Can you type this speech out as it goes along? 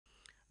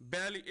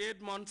Barely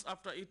 8 months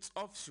after its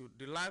offshoot,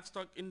 the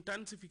livestock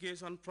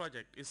intensification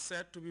project is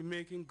said to be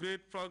making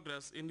great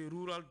progress in the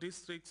rural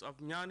districts of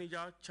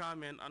Nyanija,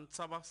 Chamen and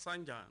Sabah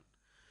Sanjan,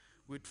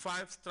 with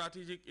 5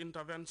 strategic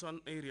intervention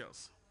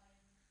areas.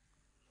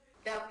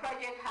 The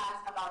project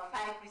has about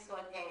 5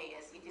 resource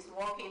areas. It is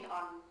working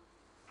on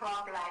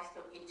crop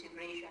livestock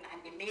integration,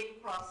 and the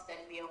main crops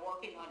that we are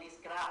working on is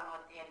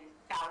groundnut and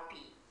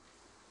cowpea,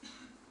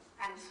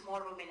 and small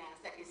ruminants,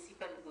 that is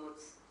sheep and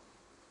goats.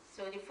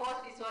 So the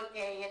first resource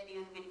area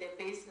deals with the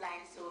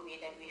baseline survey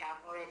that we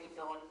have already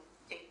done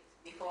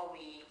before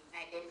we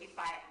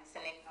identify and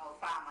select our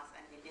farmers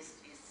and the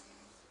districts.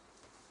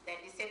 Then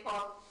the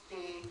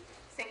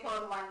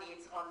second one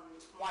is on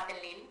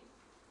modeling.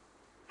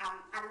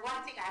 And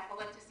one thing I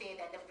forgot to say,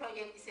 that the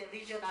project is a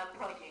regional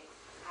project.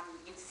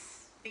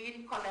 It's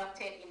being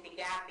conducted in the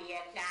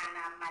Gambia,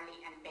 Ghana, Mali,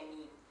 and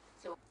Benin.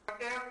 So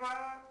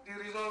whatever the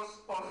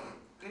results of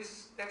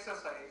this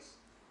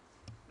exercise,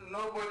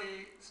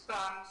 nobody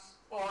stands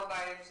all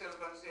by himself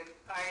and says,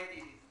 I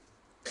did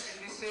it.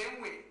 In the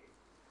same way,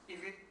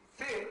 if it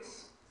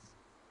fails,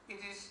 it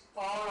is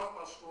all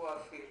of us who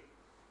have failed.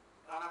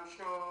 And I'm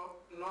sure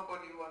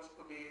nobody wants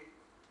to be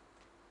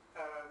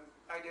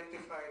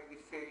identified with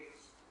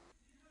failures.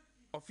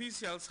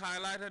 Officials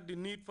highlighted the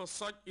need for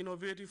such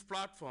innovative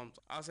platforms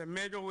as a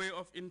major way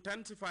of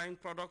intensifying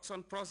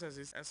production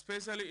processes,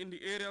 especially in the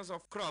areas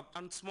of crop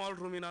and small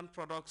ruminant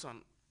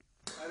production.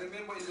 I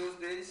remember in those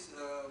days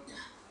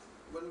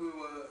when we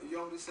were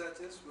young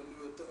researchers, when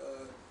we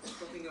were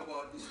talking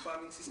about this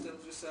farming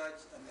systems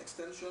research and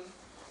extension,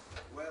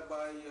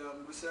 whereby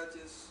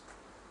researchers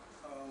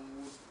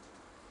would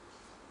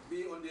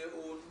be on their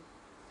own,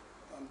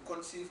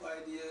 conceive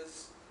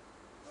ideas,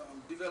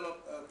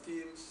 develop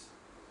themes,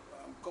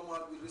 come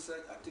out with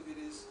research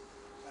activities,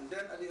 and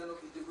then at the end of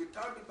the day,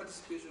 without the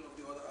participation of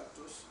the other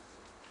actors,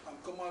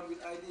 come out with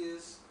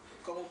ideas,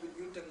 come up with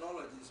new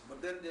technologies.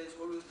 But then there is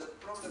always that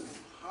problem of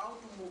how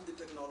to move the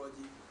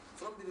technology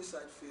from the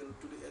research field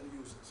to the end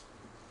users.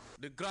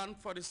 The grant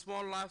for the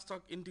small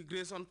livestock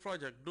integration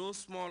project, though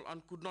small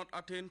and could not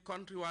attain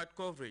countrywide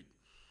coverage.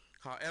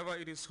 However,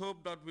 it is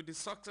hoped that with the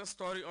success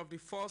story of the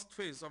first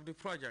phase of the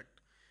project,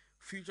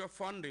 future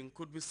funding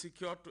could be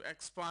secured to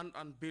expand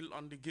and build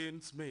on the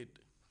gains made.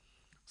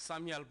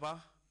 Samuel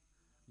Ba,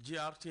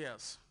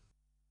 GRTS.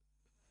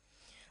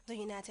 The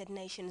United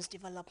Nations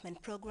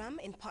Development Programme,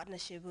 in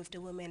partnership with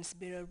the Women's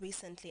Bureau,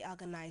 recently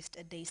organized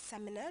a day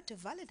seminar to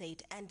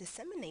validate and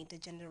disseminate the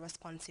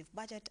gender-responsive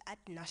budget at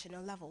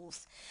national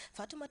levels.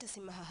 Fatoumata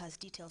Simaha has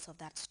details of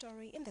that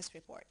story in this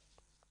report.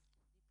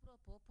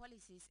 Proper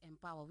policies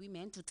empower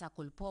women to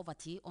tackle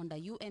poverty under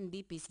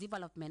UNDP's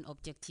development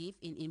objective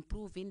in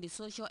improving the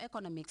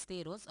socio-economic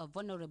status of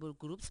vulnerable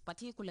groups,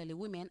 particularly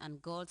women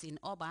and girls in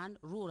urban,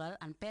 rural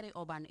and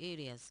peri-urban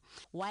areas,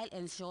 while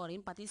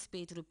ensuring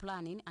participatory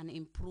planning and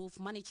improved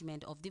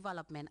management of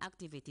development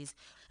activities,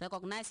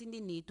 recognizing the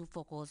need to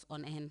focus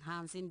on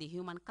enhancing the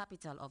human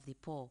capital of the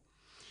poor.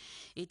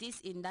 It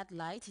is in that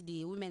light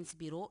the Women's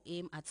Bureau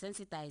aimed at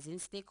sensitizing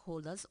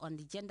stakeholders on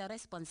the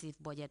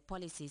gender-responsive budget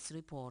policies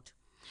report.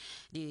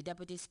 The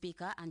Deputy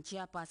Speaker and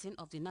Chairperson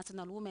of the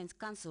National Women's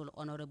Council,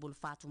 Honorable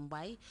Fatou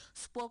Mbaye,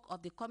 spoke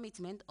of the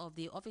commitment of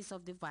the Office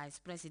of the Vice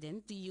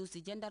President to use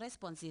the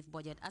Gender-Responsive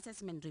Budget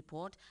Assessment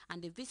Report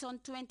and the Vision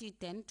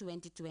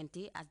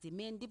 2010-2020 as the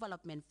main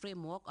development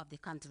framework of the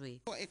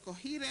country. For a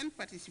coherent,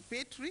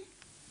 participatory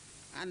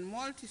and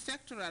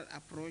multi-sectoral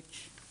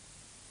approach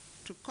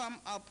to come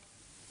up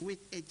with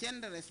a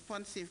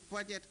gender-responsive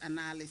budget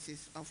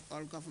analysis of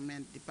all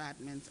government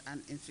departments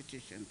and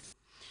institutions.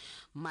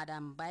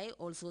 Madam Bai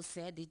also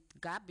said the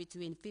gap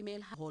between female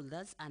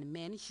holders and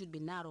men should be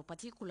narrowed,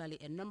 particularly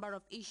a number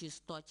of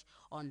issues touched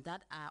on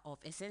that are of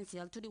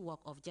essential to the work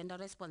of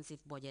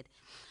gender-responsive budget,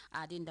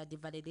 adding that the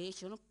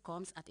validation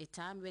comes at a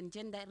time when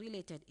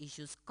gender-related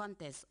issues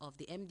contest of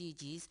the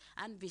MDGs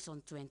and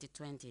Vision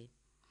 2020.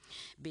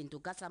 Bintu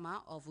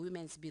Gassama of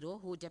Women's Bureau,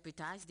 who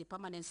deputized the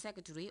Permanent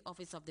Secretary,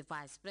 Office of the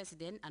Vice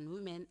President and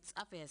Women's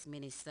Affairs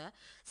Minister,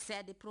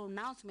 said the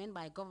pronouncement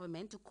by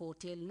government to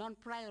curtail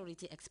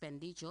non-priority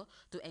expenditure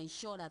to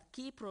ensure that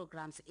key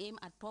programs aimed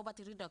at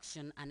poverty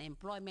reduction and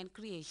employment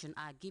creation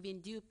are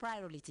given due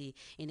priority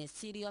in a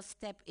serious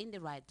step in the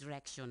right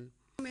direction.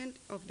 The government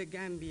of the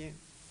Gambia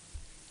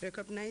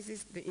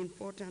recognizes the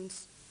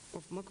importance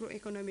of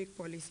macroeconomic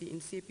policy in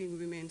shaping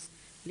women's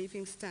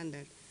living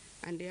standard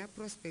and their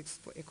prospects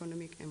for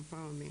economic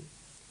empowerment.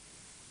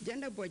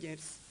 Gender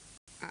budgets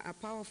are a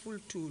powerful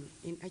tool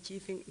in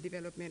achieving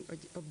development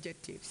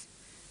objectives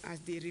as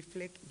they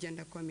reflect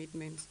gender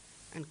commitments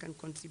and can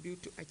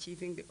contribute to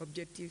achieving the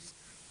objectives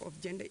of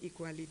gender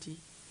equality,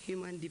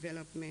 human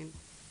development,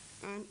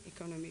 and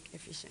economic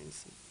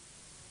efficiency.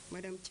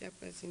 Madam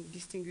Chairperson,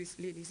 distinguished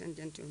ladies and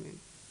gentlemen,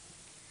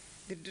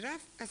 the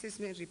draft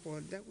assessment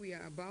report that we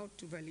are about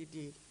to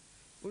validate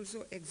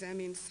also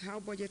examines how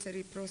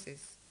budgetary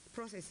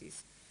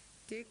processes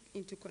take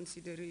into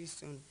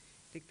consideration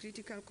the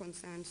critical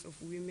concerns of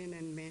women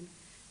and men,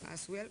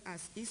 as well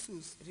as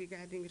issues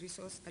regarding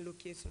resource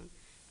allocation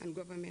and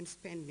government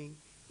spending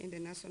in the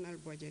national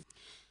budget.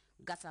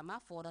 Gassama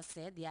further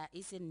said there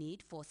is a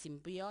need for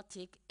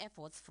symbiotic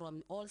efforts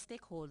from all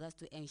stakeholders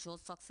to ensure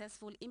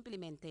successful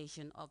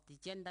implementation of the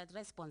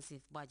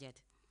gender-responsive budget.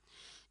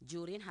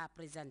 During her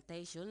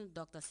presentation,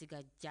 Dr.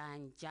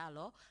 Sigajan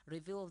Jallo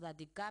revealed that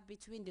the gap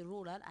between the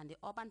rural and the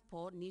urban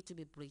poor need to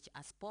be bridged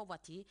as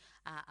poverty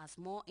as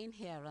more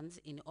inherent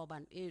in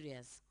urban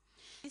areas.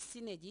 This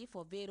synergy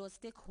for various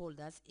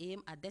stakeholders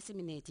aimed at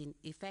disseminating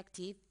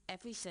effective,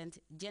 efficient,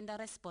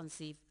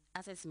 gender-responsive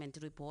assessment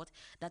report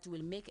that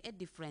will make a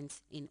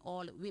difference in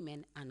all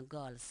women and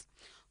girls.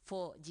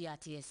 For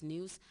GRTS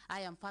News,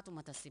 I am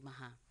Fatoumata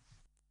Simaha.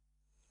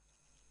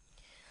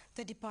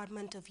 The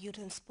Department of Youth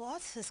and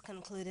Sports has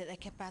concluded a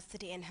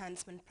capacity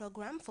enhancement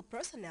program for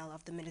personnel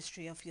of the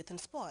Ministry of Youth and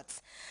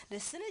Sports. The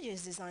synergy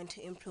is designed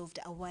to improve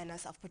the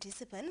awareness of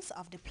participants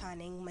of the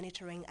planning,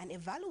 monitoring and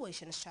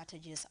evaluation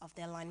strategies of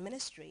the line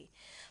ministry.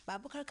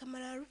 Babukar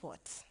Kamara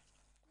reports.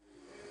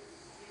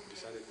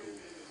 Decided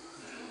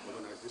to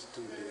organize this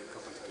two-day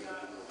capacity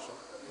building workshop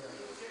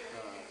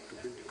to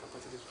build the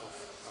capacities of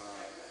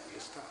the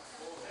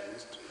staff of the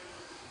ministry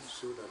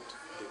so that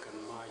they can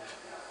match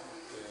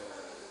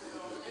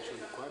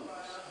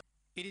requirements.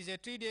 It is a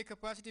 3-day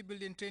capacity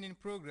building training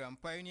program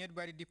pioneered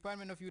by the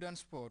Department of Youth and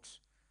Sports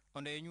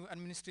under a new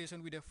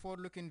administration with a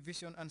forward-looking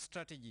vision and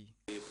strategy.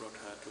 They brought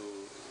her to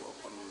work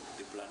on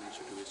the planning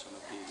situation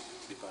of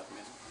the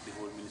department, the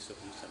whole Ministry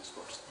of Youth and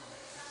Sports.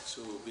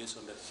 So based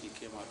on that, she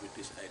came out with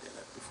this idea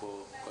that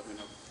before coming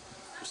up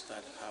to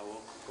start her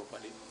work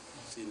properly,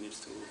 she needs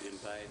to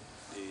invite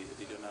the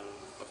regional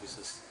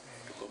officers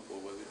to come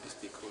over with the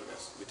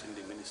stakeholders within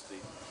the ministry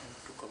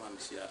to come and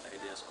share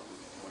ideas on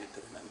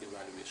monitoring and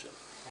evaluation.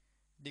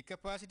 The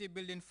Capacity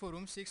Building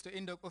Forum seeks to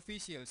induct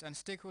officials and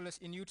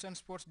stakeholders in youth and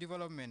sports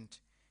development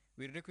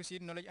with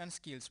requisite knowledge and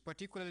skills,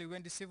 particularly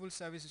when the civil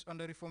service is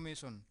under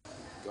reformation.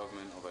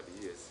 Government over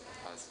the years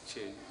has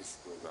changed this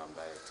program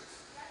directive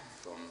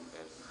from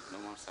a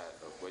normal side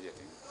of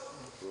budgeting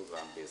to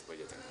program-based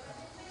budgeting.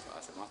 So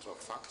as a matter of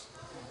fact,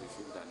 we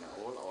feel that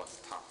all our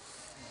staff,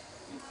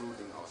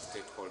 including our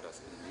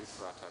stakeholders in youth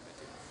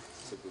fraternity,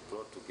 should be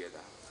brought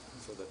together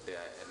so that they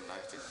are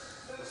enlightened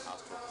as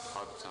to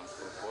how the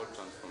whole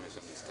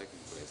transformation is taking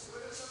place.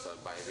 So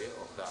by way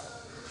of that,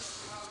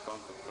 it's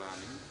come to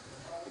planning,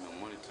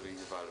 monitoring,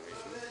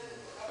 evaluation,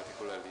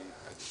 particularly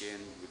again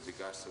with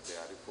regards to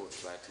their report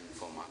writing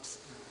formats.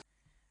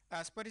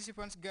 As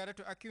participants gather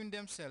to acquaint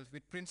themselves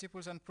with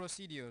principles and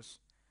procedures,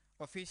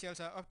 officials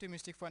are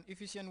optimistic for an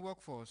efficient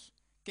workforce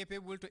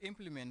capable to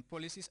implement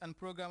policies and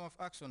program of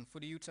action for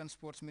the Youth and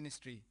Sports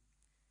Ministry.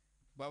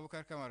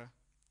 Babukar Kamara,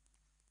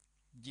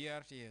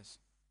 GRTS.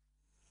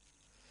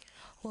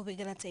 Well, we're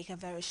going to take a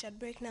very short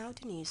break now.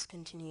 The news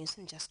continues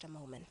in just a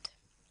moment.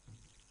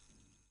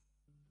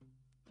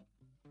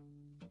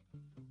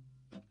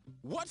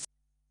 What's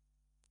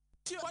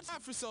your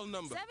AfriCell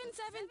number?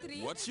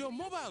 773. What's your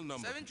mobile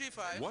number?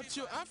 735. What's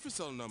your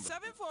AfriCell number?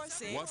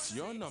 746. What's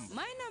your number?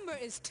 My number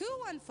is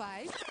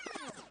 215.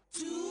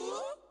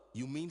 2?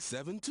 You mean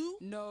 72?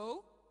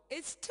 No,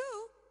 it's 2,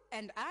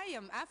 and I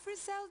am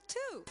AfriCell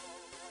 2.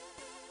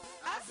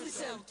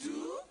 AfriCell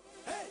 2?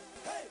 Hey,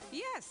 hey!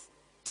 Yes,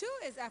 2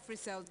 is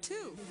AfriCell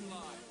 2.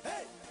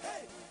 Hey,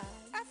 hey!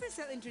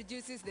 AfriCell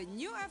introduces the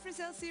new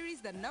AfriCell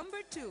series, the number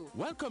 2.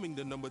 Welcoming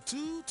the number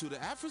 2 to the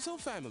AfriCell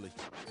family.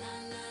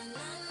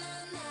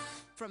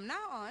 From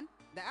now on,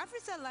 the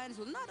AfriCell lines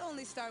will not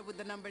only start with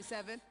the number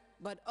 7,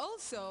 but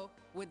also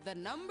with the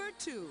number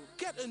 2.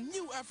 Get a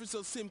new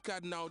AfriCell SIM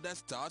card now that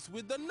starts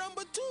with the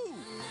number 2.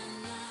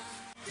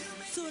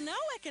 So now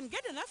I can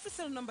get an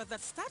AfriCell number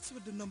that starts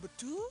with the number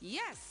 2?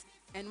 Yes.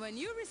 And when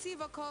you receive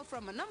a call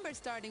from a number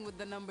starting with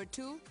the number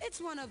 2, it's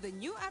one of the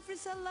new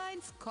AfriCell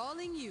lines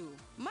calling you.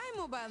 My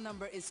mobile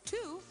number is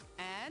 2,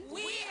 and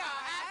we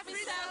are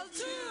AfriCell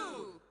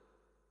 2!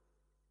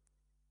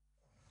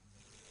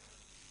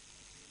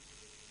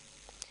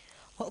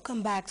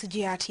 Welcome back to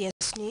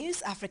GRTS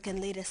News.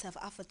 African leaders have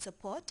offered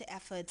support to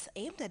efforts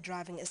aimed at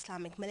driving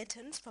Islamic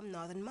militants from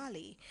northern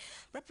Mali.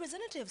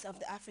 Representatives of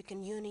the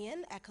African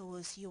Union,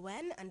 ECOWAS,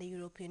 UN and the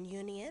European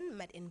Union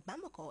met in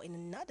Bamako in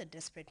another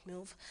desperate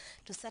move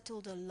to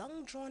settle the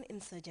long-drawn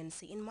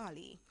insurgency in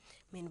Mali.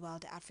 Meanwhile,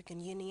 the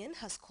African Union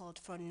has called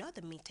for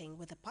another meeting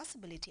with the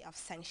possibility of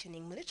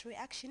sanctioning military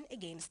action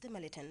against the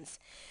militants.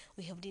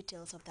 We have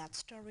details of that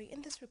story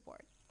in this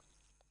report.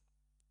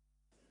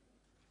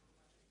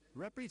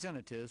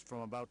 Representatives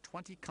from about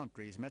 20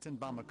 countries met in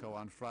Bamako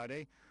on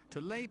Friday to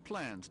lay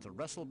plans to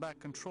wrestle back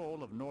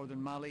control of northern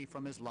Mali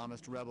from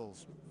Islamist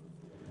rebels.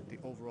 The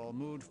overall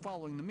mood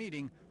following the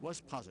meeting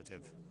was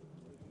positive.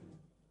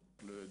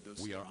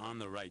 We are on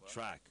the right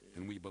track,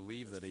 and we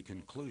believe that a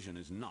conclusion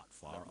is not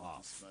far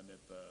off.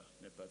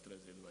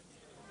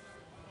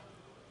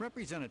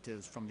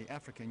 Representatives from the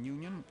African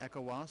Union,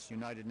 ECOWAS,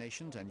 United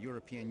Nations and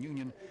European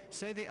Union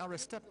say they are a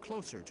step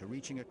closer to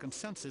reaching a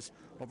consensus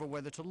over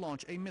whether to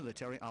launch a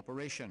military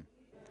operation.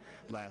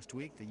 Last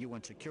week, the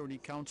UN Security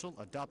Council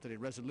adopted a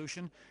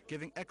resolution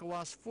giving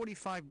ECOWAS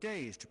 45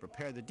 days to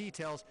prepare the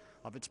details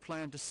of its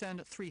plan to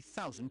send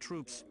 3,000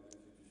 troops.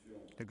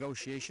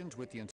 Negotiations with the